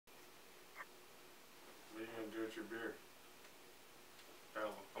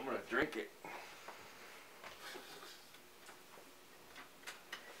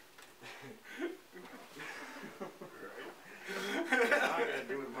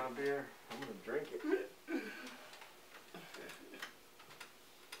beer. I'm gonna drink it.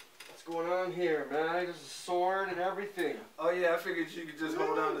 What's going on here, man? There's a sword and everything. Oh yeah, I figured you could just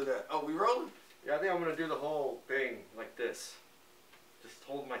hold on to that. Oh, we rolling? Yeah, I think I'm gonna do the whole thing like this. Just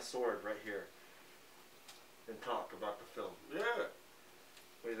hold my sword right here and talk about the film. Yeah.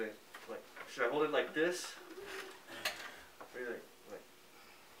 What do you think? Like, should I hold it like this? What do you think? Like,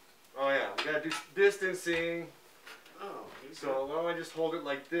 oh yeah, we gotta do distancing. Oh. So why don't I just hold it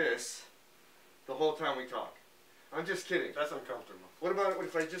like this the whole time we talk? I'm just kidding. That's uncomfortable. What about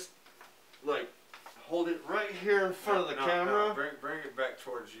if I just like hold it right here in front of the camera? No, bring it back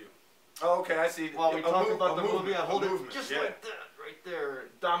towards you. Oh, okay, I see. While we talk about the movie, I hold it just yeah. like that, right there,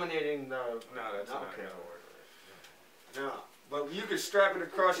 dominating the. No, that's not okay. gonna work. No, but you can strap it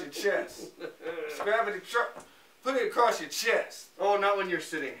across your chest. Strap it, put it across your chest. Oh, not when you're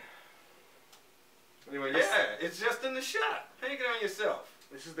sitting. Anyway, yeah, it's just in the shot. Hang it on yourself.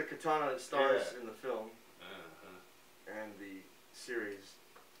 This is the katana that stars in the film and the series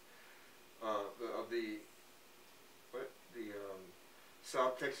of the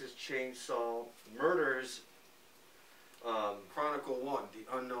South Texas Chainsaw Murders. Chronicle 1,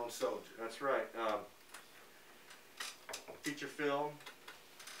 The Unknown Soldier. That's right. Feature film.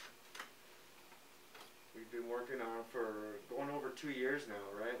 We've been working on it for going over 2 years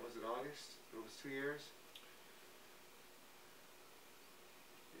now, right? Was it August? It was 2 years?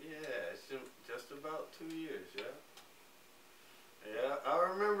 Yeah, it's just about 2 years, yeah. Yeah, I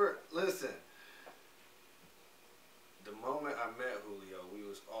remember, listen, the moment I met Julio, we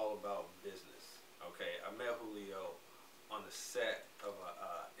was all about business, okay? I met Julio on the set of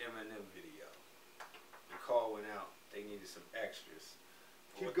a Eminem video. The call went out, they needed some extras.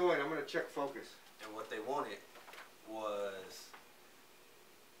 Keep going, I'm going to check focus. And what they wanted was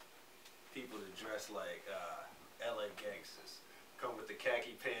people to dress like LA gangsters. Come with the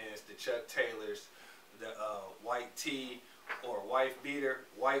khaki pants, the Chuck Taylors, the white tee or wife beater,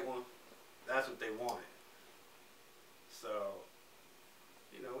 white one. That's what they wanted. So,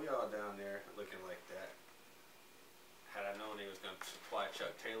 you know, we all down there looking like that. Had I known they was going to supply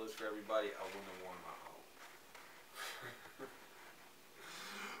Chuck Taylors for everybody, I wouldn't have worn my own.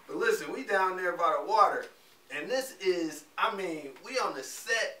 But listen, we down there by the water, and this is, I mean, we on the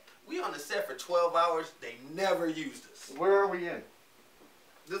set for 12 hours. They never used us. Where are we in?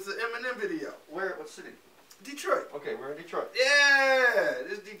 This is an Eminem video. Where? What city? Detroit. Okay, we're in Detroit. Yeah,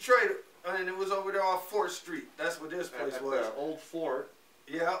 this is Detroit, and it was over there off 4th Street. That's what this place at was. The old fort.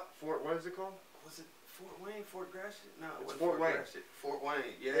 Yeah. Fort, what is it called? Was it Fort Wayne, Fort Gratiot? No, it wasn't Fort Wayne. Gratiot. Fort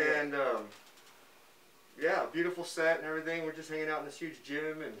Wayne, yeah. And, yeah, beautiful set and everything. We're just hanging out in this huge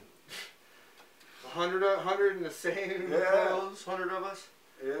gym, and 100 in the same clothes, 100 of us.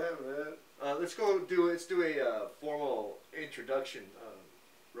 Yeah, man. Let's do a formal introduction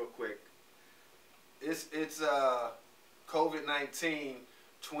real quick. It's COVID-19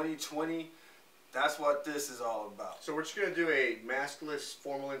 2020. That's what this is all about. So we're just gonna do a maskless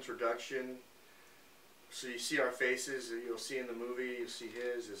formal introduction. So you see our faces that you'll see in the movie. You'll see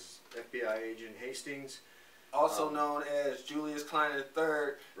his as FBI agent Hastings, also known as Julius Kline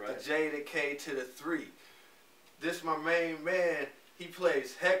III, right. the J, the K to the 3. This my main man. He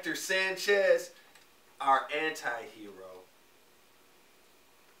plays Hector Sanchez, our anti-hero.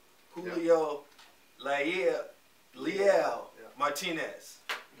 Julio Leal Martinez.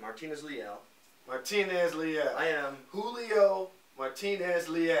 Martinez Leal. I am Julio Martinez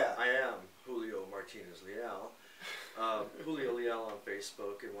Leal. I am Julio Martinez Leal. Julio Leal on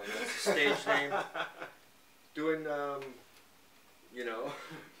Facebook and whatnot. It's a stage name. Doing, you know,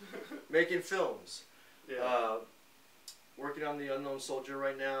 making films. Yeah. Working on The Unknown Soldier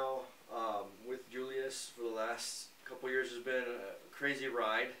right now with Julius for the last couple years. Has been a crazy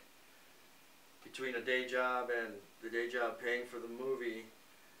ride between a day job and the day job paying for the movie.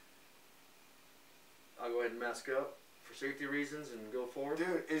 I'll go ahead and mask up for safety reasons and go forward.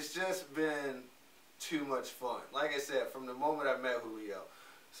 Dude, it's just been too much fun. Like I said, from the moment I met Julio.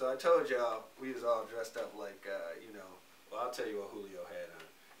 So I told y'all we was all dressed up like, you know, well, I'll tell you what Julio had on.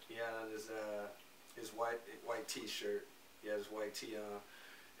 He had on his white t-shirt. He had his white tee on,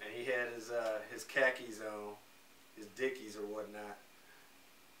 and he had his khakis on, his Dickies or whatnot,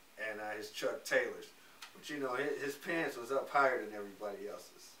 and his Chuck Taylors. But you know, his pants was up higher than everybody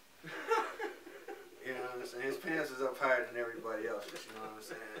else's. You know what I'm saying? His pants was up higher than everybody else's. You know what I'm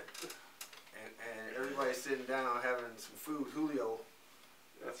saying? And everybody's sitting down having some food. Julio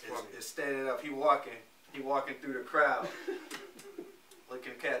is standing up. He walking through the crowd,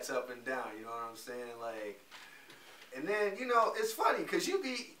 looking cats up and down. You know what I'm saying? Like. And then, you know, it's funny because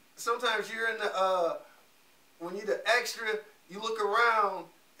sometimes you're in the, when you're the extra, you look around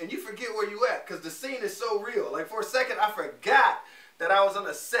and you forget where you at because the scene is so real. Like for a second, I forgot that I was on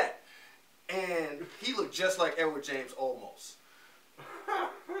a set, and he looked just like Edward James almost.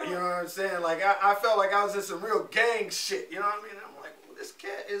 You know what I'm saying? Like I felt like I was in some real gang shit. You know what I mean? I'm like, well, this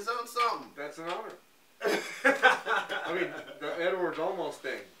cat is on something. That's an honor. I mean, the Edward almost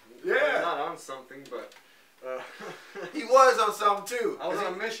thing. Yeah. Not on something, but he was on something too. I was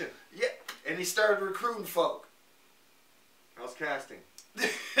on a mission. Yeah, and he started recruiting folk. I was casting.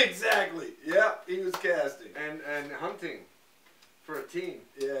 Exactly. Yeah, he was casting and hunting for a team.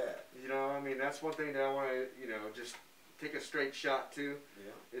 Yeah. You know, I mean, that's one thing that I want to, you know, just take a straight shot to.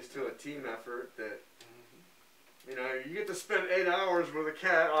 Yeah. Is to a team effort that. You know, you get to spend 8 hours with a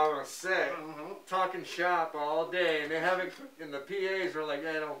cat on a set, talking shop all day, and they haven't, and the PAs are like,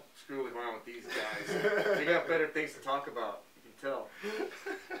 hey, don't screw around with these guys. They got better things to talk about, you can tell.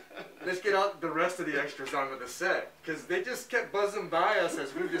 Let's get out the rest of the extras onto the set, because they just kept buzzing by us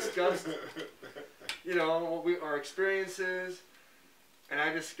as we discussed, you know, our experiences, and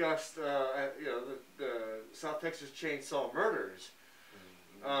I discussed, you know, the South Texas Chainsaw Murders.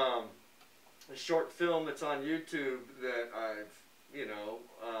 A short film that's on YouTube that I've, you know,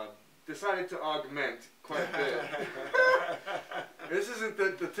 decided to augment quite a bit. This isn't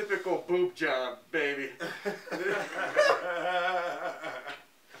the typical boob job, baby.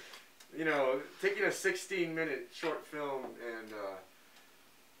 You know, taking a 16-minute short film and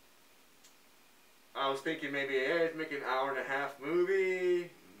I was thinking maybe, hey, make an hour-and-a-half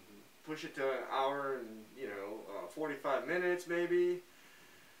movie, push it to an hour and, you know, 45 minutes maybe.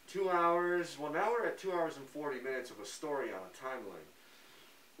 2 hours. Well, now we're at 2 hours and 40 minutes of a story on a timeline,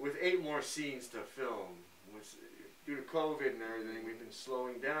 with 8 more scenes to film. Due to COVID and everything, we've been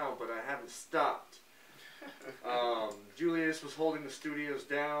slowing down, but I haven't stopped. Julius was holding the studios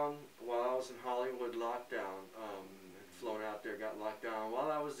down while I was in Hollywood lockdown. Had flown out there, got locked down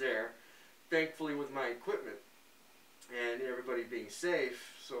while I was there. Thankfully, with my equipment and everybody being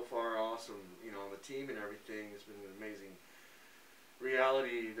safe, so far awesome. You know, the team and everything has been an amazing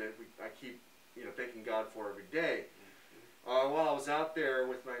reality that I keep, you know, thanking God for every day. While I was out there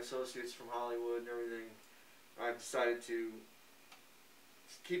with my associates from Hollywood and everything, I decided to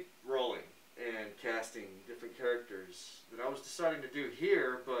keep rolling and casting different characters that I was deciding to do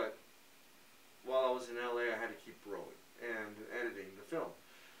here, but while I was in LA, I had to keep rolling and editing the film.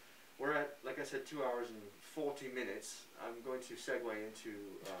 We're at, like I said, 2 hours and 40 minutes. I'm going to segue into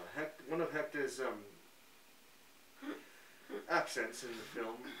one of Hector's accents in the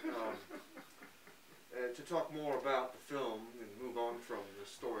film, to talk more about the film and move on from the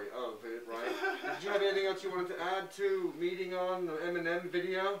story of it, right? Did you have anything else you wanted to add to meeting on the Eminem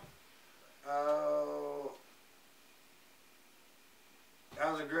video? That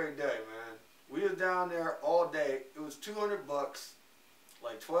was a great day, man. We was down there all day. It was $200,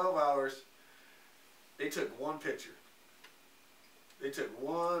 like 12 hours. They took one picture. They took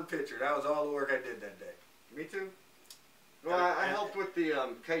one picture. That was all the work I did that day. Me too. Well, I helped with the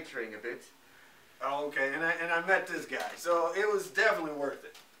catering a bit. Oh, okay, and I met this guy, so it was definitely worth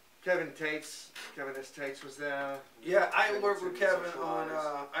it. Kevin S. Tates was there. Yeah, I worked with Kevin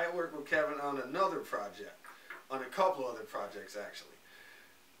on another project, on a couple other projects actually.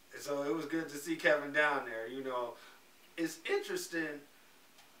 So it was good to see Kevin down there. You know, it's interesting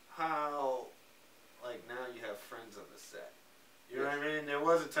how, like, now you have friends on the set. You know what I mean? There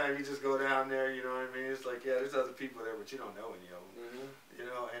was a time you just go down there, you know what I mean? It's like, yeah, there's other people there, but you don't know any of them. You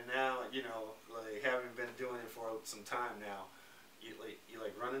know, and now, you know, like, having been doing it for some time now, you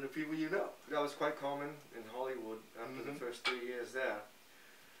like run into people you know. That was quite common in Hollywood after the first 3 years there.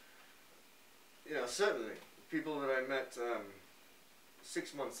 You know, certainly, people that I met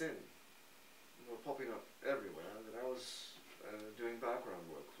 6 months in were popping up everywhere that I was doing background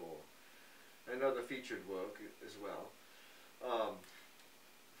work for, and other featured work as well.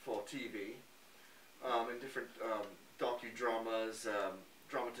 For TV, and different docudramas,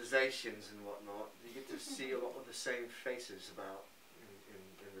 dramatizations and whatnot. You get to see a lot of the same faces about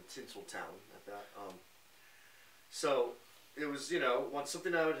in the Tinseltown at that. So it was, you know,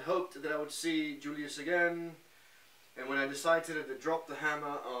 something I had hoped that I would see Julius again, and when I decided to drop the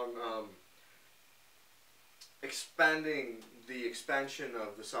hammer on expanding the expansion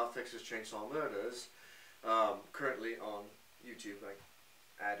of the South Texas Chainsaw Murders, currently on YouTube, like,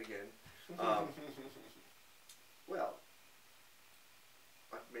 add again. Well,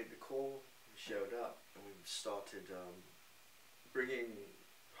 I made the call, we showed up, and we started bringing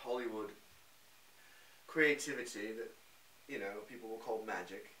Hollywood creativity that, you know, people will call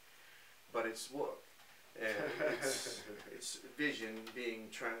magic, but it's work. And it's vision being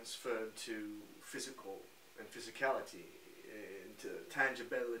transferred to physical and physicality in to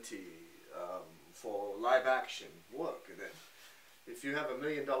tangibility for live action work. And then if you have $1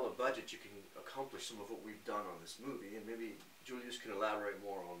 million budget, you can accomplish some of what we've done on this movie. And maybe Julius can elaborate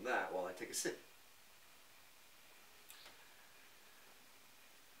more on that while I take a sip.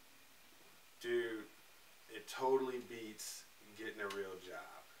 Dude, it totally beats getting a real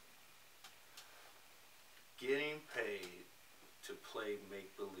job. Getting paid to play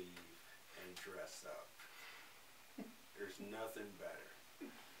make-believe and dress up. There's nothing better.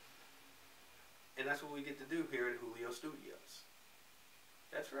 And that's what we get to do here at Julio Studios.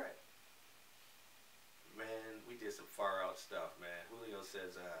 That's right. Man, we did some far out stuff, man. Julio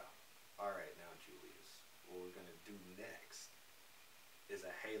says, alright now, Julius, what we're going to do next is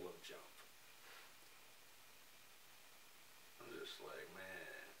a halo jump. I'm just like,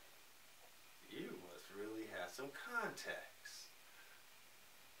 man, you must really have some contacts.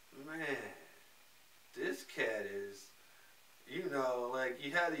 Man, this cat is, you know, like,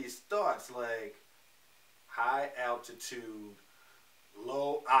 you have these thoughts like high altitude,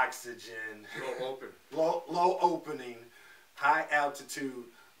 low oxygen, low opening, high altitude,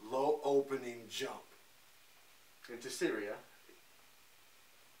 low opening jump. Into Syria.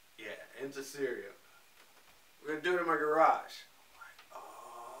 Yeah, into Syria. We're going to do it in my garage.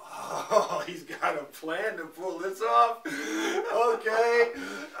 Oh, he's got a plan to pull this off? Okay.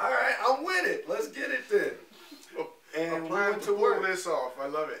 All right, I'm with it. Let's get it then. And a plan to pull this off. I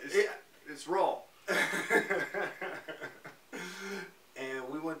love it. It's raw. And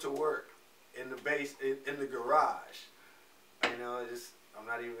we went to work in the base, in the garage. You know, I'm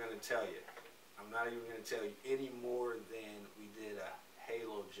not even going to tell you. I'm not even going to tell you any more than we did a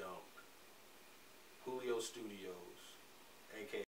halo jump. Julio Studios, a.k.a.